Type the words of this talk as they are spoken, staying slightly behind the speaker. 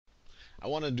I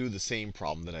want to do the same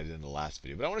problem that I did in the last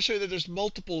video. But I want to show you that there's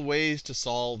multiple ways to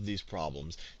solve these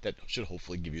problems that should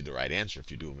hopefully give you the right answer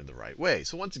if you do them in the right way.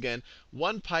 So once again,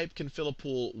 one pipe can fill a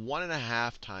pool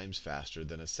 1.5 times faster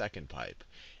than a second pipe.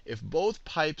 If both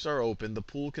pipes are open, the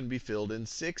pool can be filled in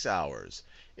 6 hours.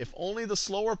 If only the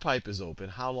slower pipe is open,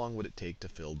 how long would it take to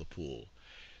fill the pool?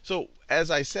 So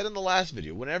as I said in the last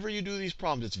video, whenever you do these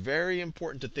problems, it's very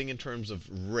important to think in terms of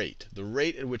rate. The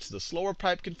rate at which the slower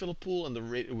pipe can fill a pool and the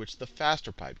rate at which the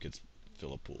faster pipe can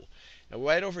fill a pool. Now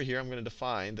right over here, I'm going to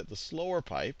define that the slower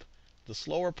pipe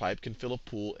can fill a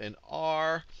pool in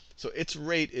R. So its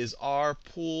rate is R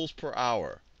pools per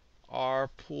hour. R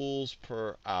pools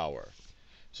per hour.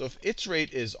 So if its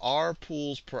rate is R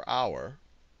pools per hour,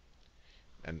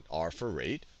 and R for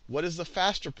rate, what is the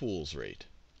faster pool's rate?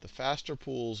 The faster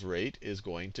pool's rate is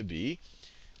going to be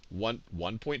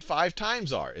 1.5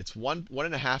 times R. It's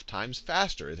 1.5 times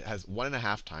faster. It has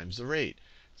 1.5 times the rate.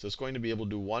 So it's going to be able to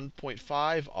do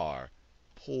 1.5 R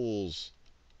pools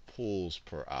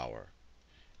per hour.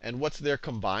 And what's their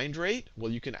combined rate?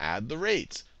 Well, you can add the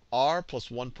rates. R plus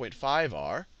 1.5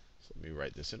 R. So let me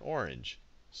write this in orange.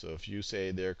 So if you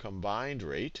say their combined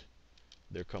rate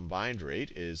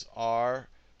is R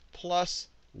plus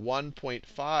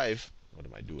 1.5, what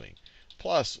am I doing?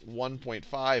 Plus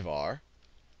 1.5 R,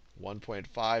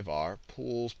 1.5 R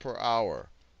pools per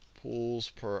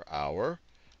hour,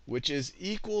 which is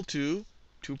equal to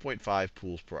 2.5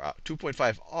 pools per hour,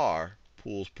 2.5 R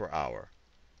pools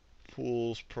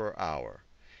per hour.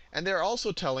 And they're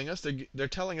also telling us, they're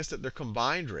telling us that their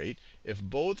combined rate, if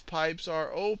both pipes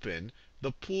are open,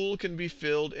 the pool can be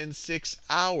filled in 6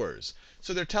 hours.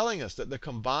 So they're telling us that the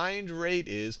combined rate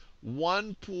is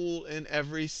 1 pool in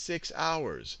every 6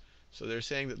 hours. So they're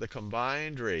saying that the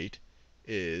combined rate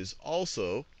is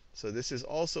also, so this is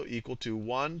also equal to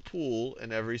 1 pool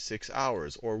in every 6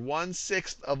 hours, or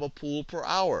 1/6 of a pool per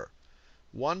hour.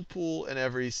 1 pool in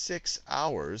every 6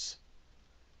 hours.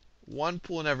 1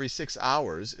 pool in every 6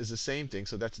 hours is the same thing.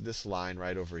 So that's this line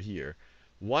right over here.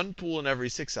 1 pool in every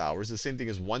 6 hours is the same thing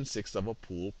as 1/6 of a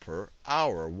pool per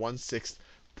hour. 1/6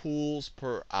 pools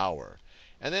per hour.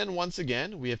 And then once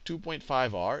again, we have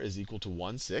 2.5 R is equal to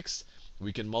 1/6.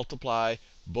 We can multiply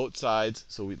both sides.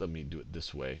 So let me do it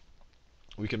this way.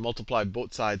 We can multiply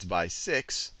both sides by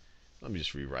 6. Let me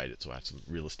just rewrite it so I have some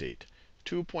real estate.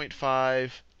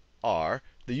 2.5 R.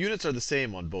 The units are the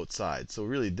same on both sides. So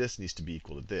really, this needs to be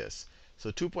equal to this. So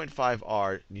 2.5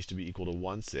 R needs to be equal to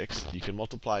 1/6. You can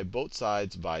multiply both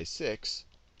sides by 6.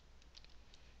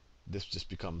 This just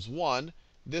becomes 1.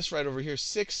 This right over here,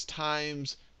 6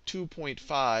 times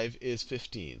 2.5 is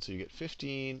 15. So you get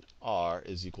 15 R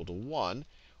is equal to 1,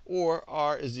 or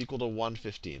R is equal to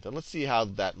 1/15. And let's see how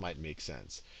that might make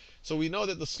sense. So we know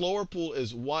that the slower pool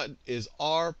is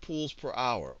R pools per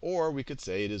hour. Or we could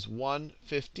say it is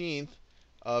 1/15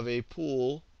 of a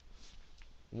pool,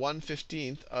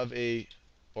 1/15 of a,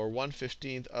 or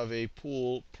 1/15 of a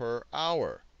pool per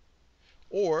hour.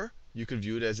 Or you could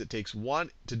view it as it takes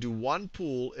to do 1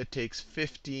 pool, it takes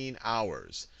 15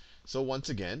 hours. So once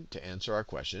again, to answer our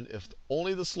question, if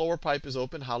only the slower pipe is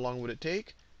open, how long would it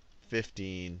take?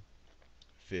 15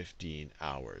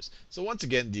 hours. So once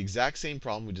again, the exact same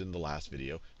problem we did in the last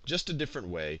video, just a different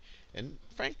way, and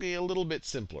frankly, a little bit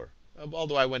simpler.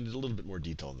 Although I went into a little bit more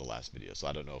detail in the last video, so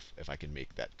I don't know if I can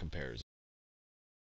make that comparison.